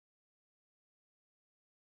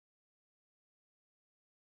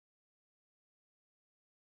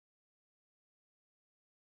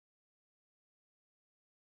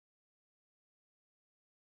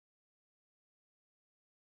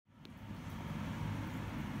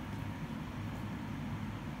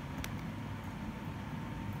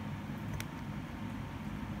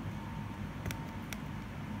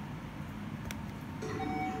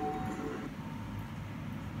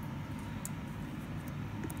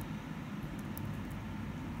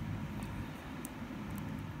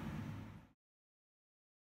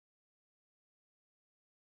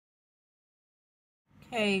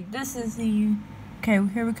Okay, this is the... Okay,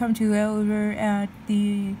 here we come to the elevator at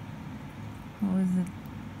the... What was it?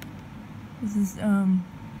 This is,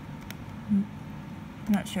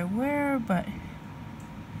 not sure where, but,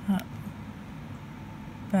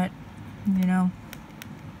 you know.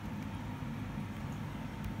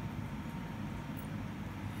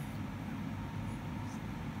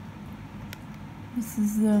 This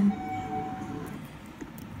is,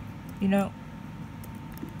 you know.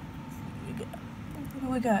 What do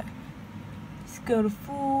we got? Let's go to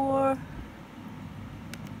 4.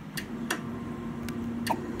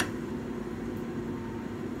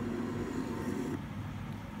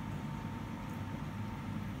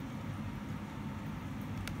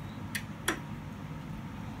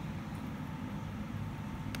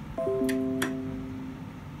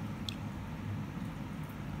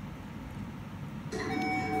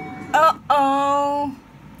 Uh-oh.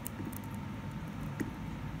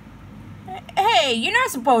 Hey, you're not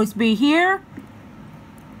supposed to be here.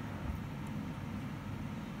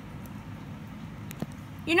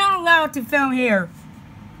 You're not allowed to film here.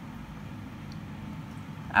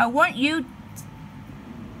 I want you...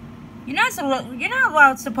 You're not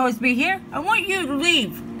allowed supposed to be here. I want you to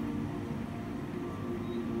leave.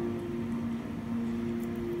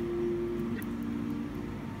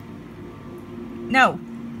 No,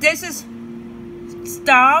 this is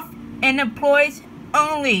staff and employees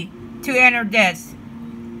only to enter this.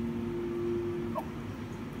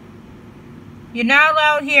 You're not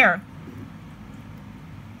allowed here.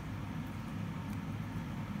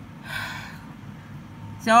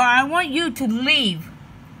 So I want you to leave.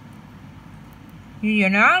 You're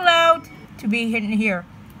not allowed to be in here.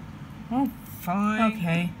 Oh, fine.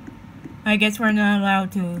 Okay. I guess we're not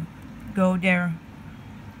allowed to go there.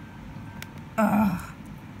 Ugh.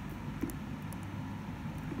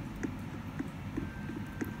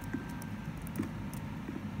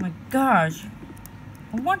 My gosh.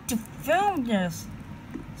 I want to film this.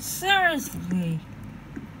 Seriously.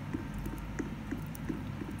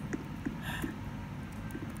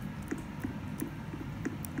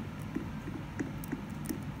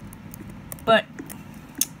 But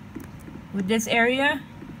with this area,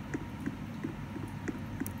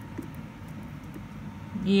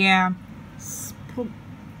 yeah,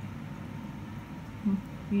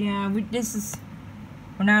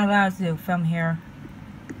 we're not allowed to film here.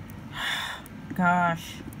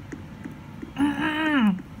 Gosh.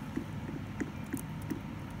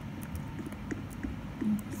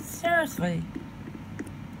 Seriously.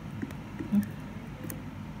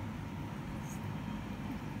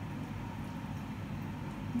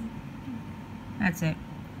 That's it.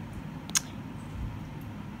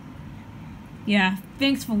 Yeah,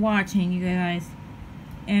 thanks for watching, you guys.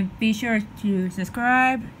 And be sure to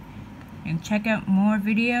subscribe and check out more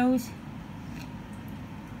videos.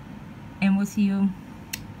 And we'll see you.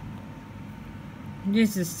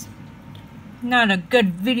 This is not a good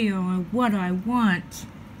video of what I want.